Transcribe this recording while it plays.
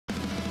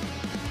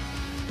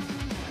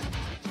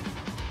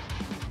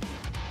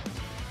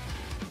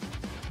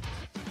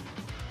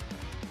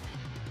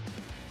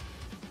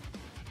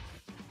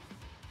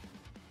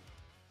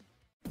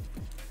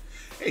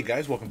Hey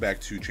guys, welcome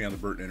back to Chandler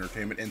Burton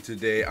Entertainment, and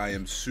today I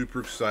am super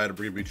excited.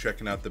 We're going to be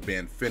checking out the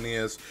band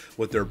Phinehas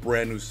with their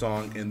brand new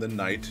song, In the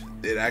Night.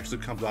 It actually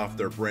comes off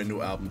their brand new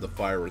album, The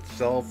Fire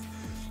Itself,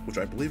 which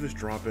I believe is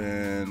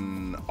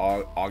dropping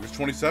August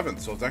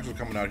 27th, so it's actually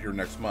coming out here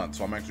next month,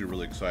 so I'm actually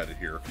really excited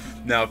here.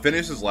 Now,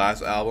 Phinehas'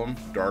 last album,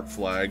 Dark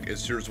Flag,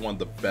 is seriously one of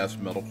the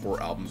best metalcore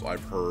albums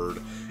I've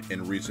heard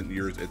in recent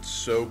years. It's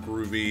so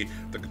groovy,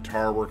 the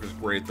guitar work is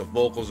great, the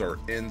vocals are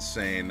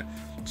insane.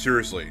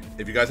 Seriously,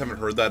 if you guys haven't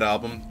heard that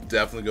album,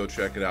 definitely go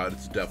check it out.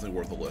 It's definitely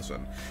worth a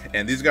listen.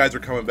 And these guys are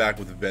coming back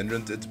with a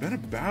vengeance. It's been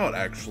about,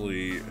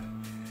 actually,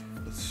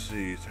 let's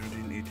see,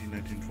 17, 18,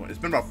 19, 20.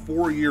 It's been about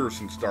 4 years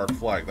since Dark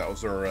Flag. That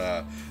was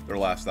their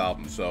last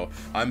album. So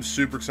I'm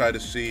super excited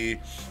to see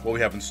what we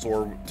have in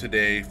store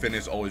today.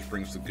 Phinehas always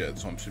brings the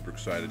goods, so I'm super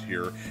excited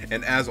here.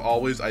 And as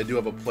always, I do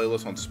have a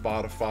playlist on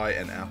Spotify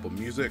and Apple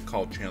Music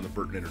called Chandler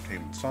Burton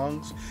Entertainment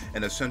Songs.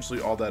 And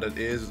essentially all that it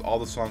is all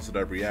the songs that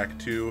I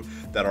react to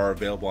that are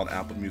available on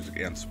Apple Music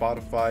and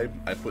Spotify.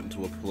 I put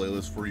into a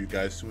playlist for you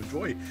guys to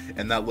enjoy.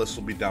 And that list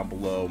will be down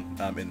below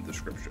in the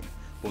description.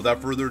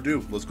 Without further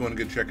ado, let's go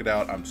and check it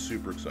out. I'm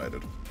super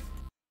excited.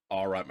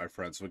 All right, my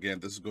friends. So again,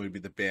 this is going to be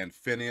the band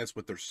Phinehas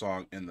with their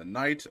song In the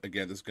Night.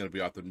 Again, this is going to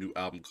be off their new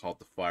album called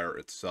The Fire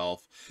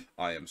Itself.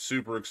 I am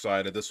super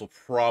excited. This will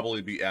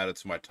probably be added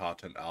to my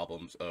top 10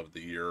 albums of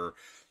the year.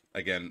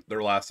 Again,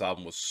 their last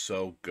album was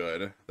so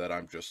good that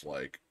I'm just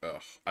like,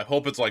 ugh. I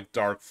hope it's like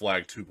Dark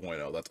Flag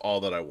 2.0. That's all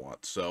that I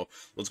want. So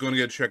let's go and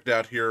get it checked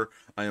out here.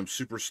 I am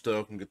super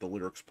stoked and get the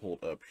lyrics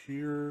pulled up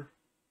here.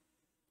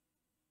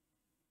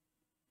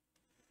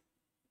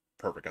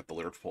 Perfect, got the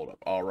lyrics pulled up.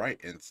 All right,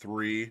 in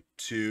 3,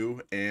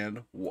 2,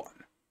 and 1.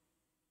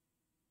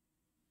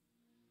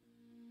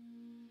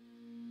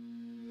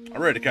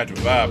 I'm ready to catch a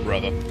vibe,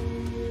 brother.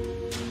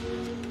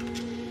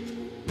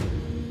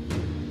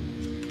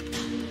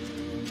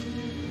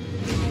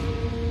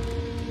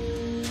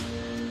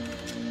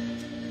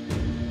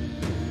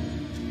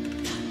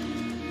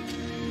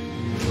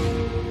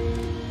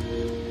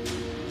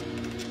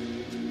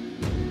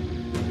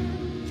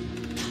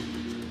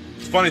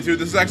 Funny too,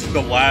 this is actually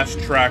the last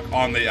track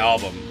on the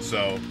album,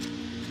 so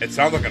it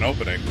sounds like an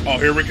opening. Oh,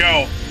 here we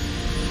go.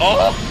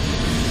 Oh!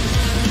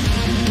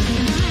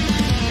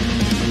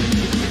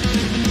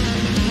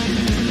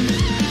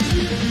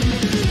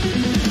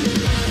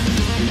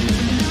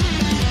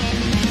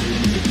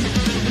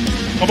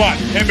 Come on,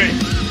 hit me.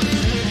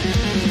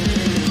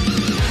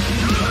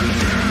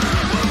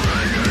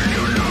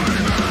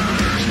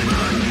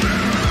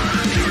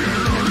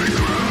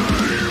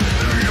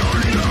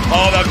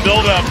 Oh, that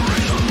build-up.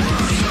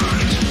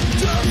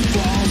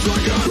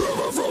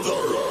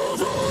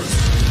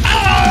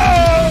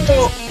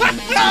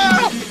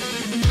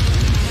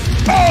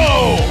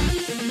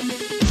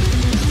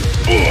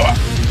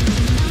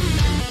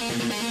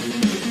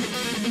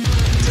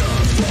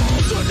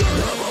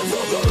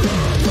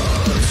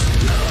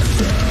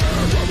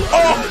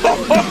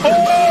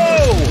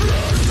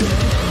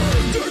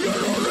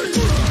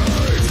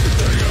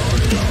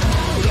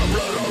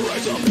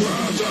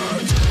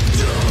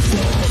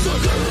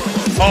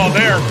 Oh,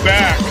 they're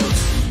back.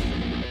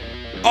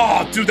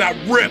 Oh, dude, that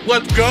rip.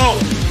 Let's go.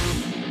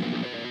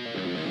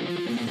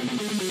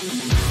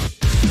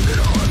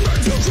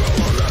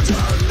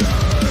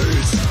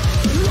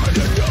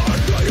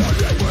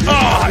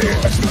 Oh, yeah.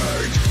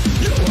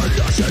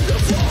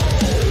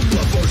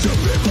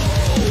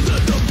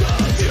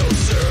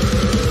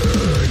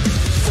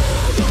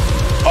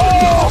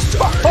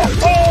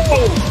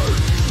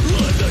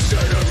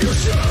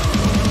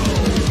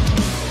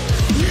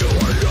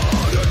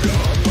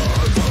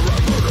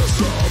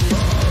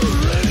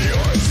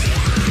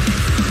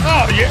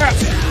 Oh,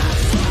 yes!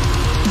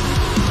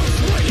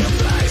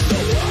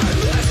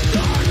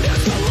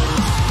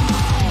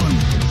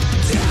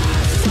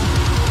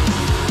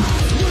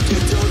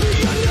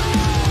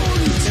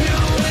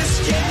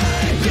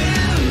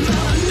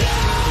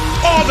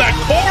 Oh, that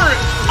chorus!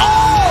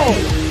 Oh!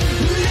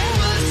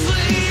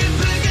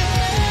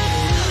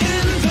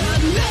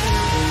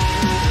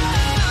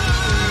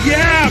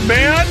 Yeah,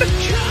 man!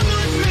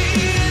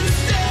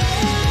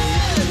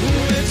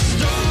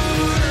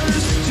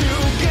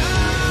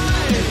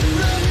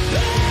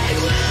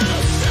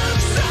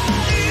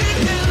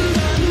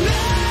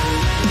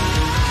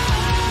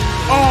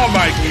 Oh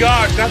my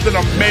gosh, that's an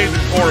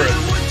amazing chorus.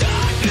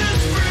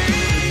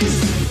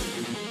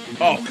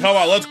 Oh, come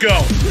on, let's go.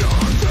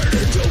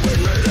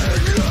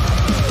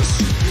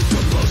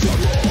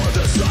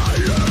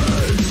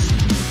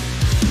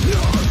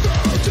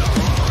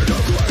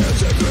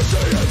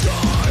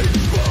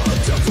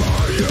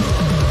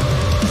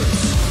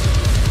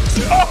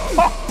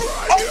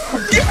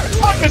 Oh, get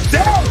fucking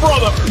down,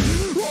 brother.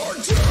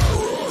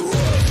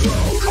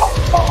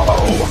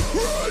 Oh.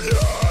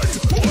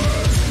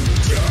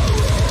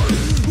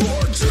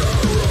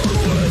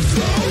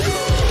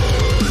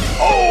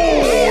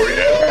 Oh,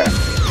 yeah!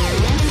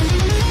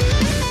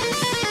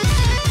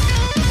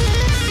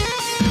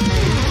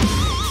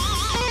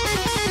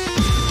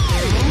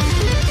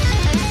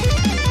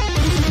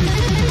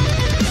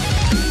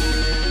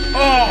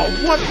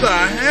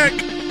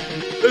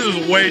 This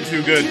is way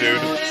too good, dude.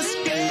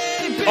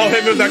 Oh,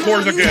 hit me with that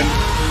chorus again.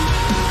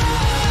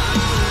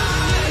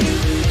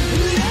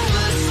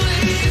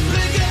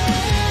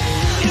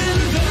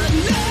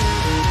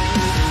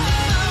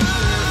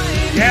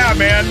 Yeah,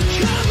 man.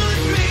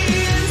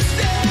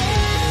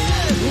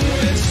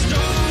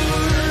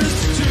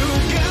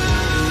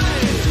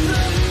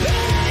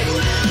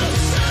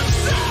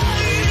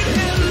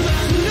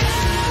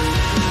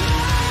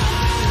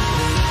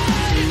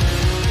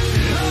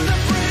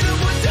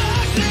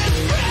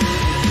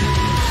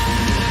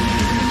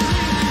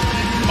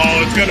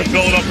 Oh, it's gonna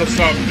build up to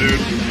something, dude.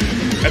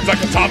 It's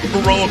like the top of a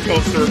roller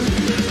coaster.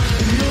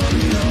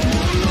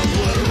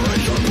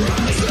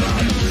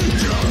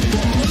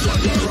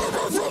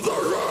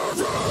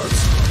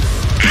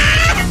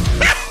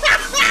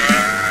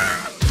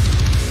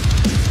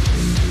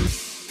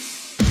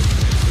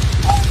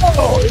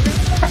 Oh, yeah.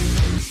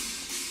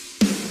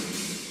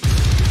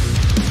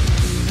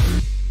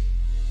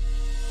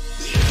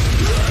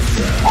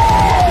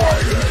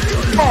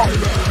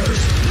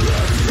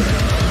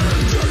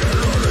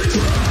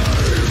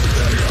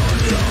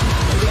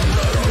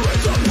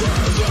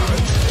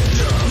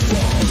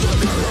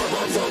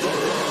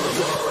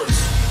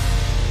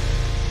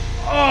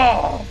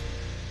 Oh.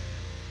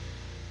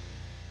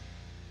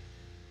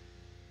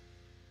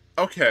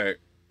 Okay.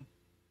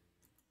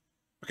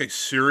 Okay,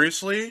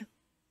 seriously?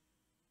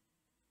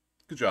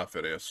 Good job,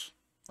 Phinehas.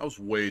 That was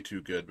way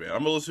too good, man. I'm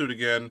gonna listen to it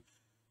again.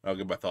 I'll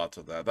give my thoughts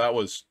on that. That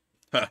was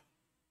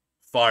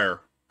fire.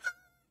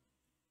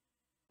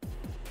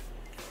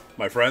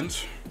 My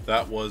friends,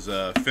 that was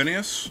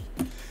Phinehas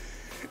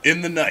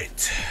in the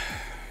Night.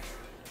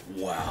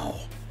 Wow.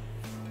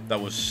 That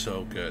was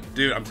so good.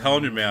 Dude, I'm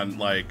telling you, man,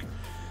 like,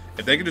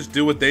 if they can just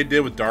do what they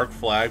did with Dark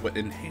Flag, but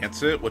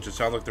enhance it, which it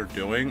sounds like they're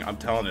doing, I'm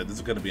telling you, this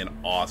is going to be an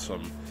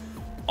awesome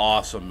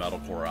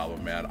metalcore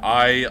album, man.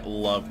 I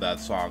love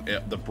that song.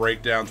 The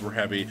breakdowns were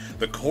heavy.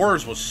 The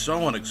chorus was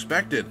so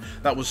unexpected.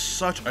 That was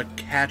such a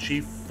catchy,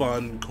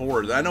 fun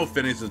chorus. I know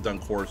Phinehas has done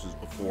choruses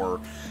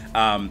before.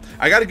 I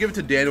got to give it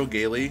to Daniel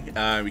Gailey.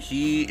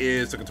 He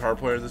is the guitar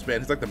player in this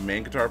band. He's like the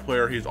main guitar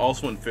player. He's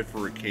also in Fit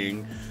for a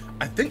King.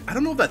 I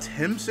don't know if that's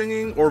him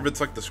singing or if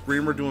it's like the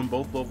screamer doing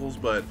both vocals,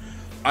 but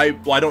I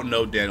don't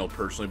know Daniel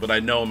personally, but I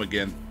know him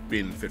again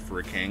being Fit for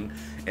a King,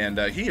 and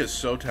he is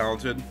so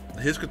talented.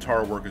 His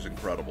guitar work is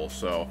incredible,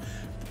 so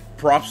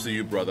props to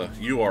you, brother.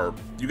 You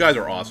guys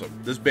are awesome.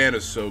 This band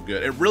is so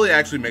good. It really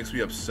actually makes me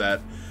upset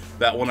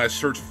that when I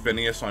search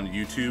Phinehas on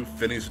YouTube,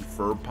 Phineas and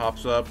Ferb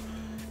pops up,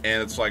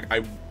 and it's like,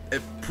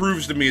 it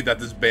proves to me that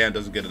this band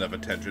doesn't get enough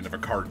attention if a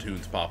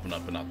cartoon's popping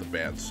up and not the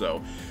band.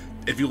 So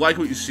if you like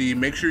what you see,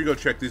 make sure you go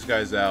check these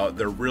guys out.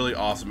 They're really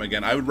awesome.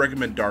 Again, I would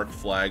recommend Dark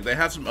Flag. They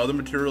have some other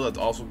material that's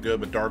also good,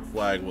 but Dark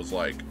Flag was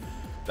like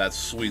that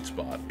sweet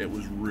spot. It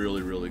was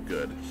really, really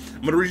good.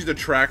 I'm going to read you the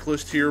track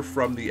list here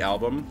from the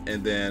album,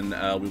 and then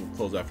we will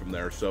close out from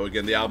there. So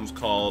again, the album's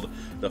called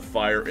The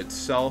Fire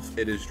Itself.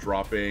 It is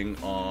dropping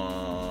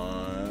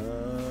on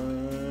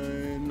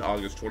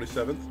August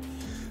 27th.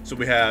 So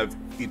we have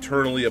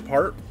Eternally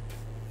Apart,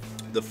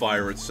 The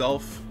Fire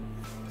Itself,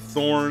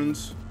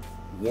 Thorns,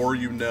 War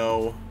You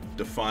Know,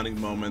 Defining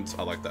Moments,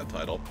 I like that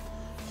title,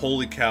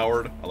 Holy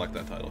Coward, I like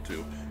that title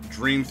too,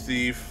 Dream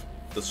Thief,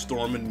 The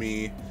Storm in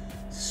Me,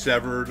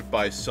 Severed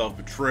by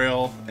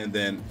Self-Betrayal, and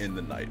then In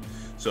the Night.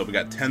 So we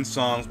got 10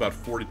 songs, about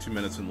 42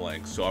 minutes in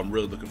length, so I'm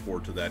really looking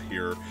forward to that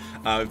here.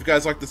 If you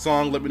guys like the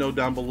song, let me know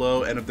down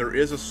below, and if there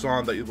is a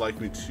song that you'd like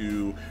me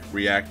to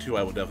react to,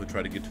 I will definitely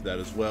try to get to that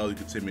as well. You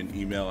can send me an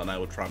email, and I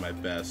will try my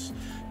best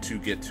to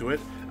get to it.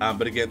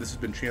 But again, this has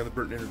been Chandler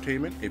Burton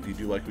Entertainment. If you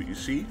do like what you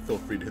see, feel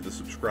free to hit the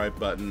subscribe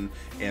button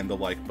and the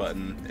like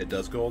button. It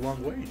does go a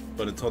long way.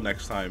 But until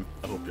next time,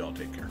 I hope you all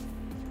take care.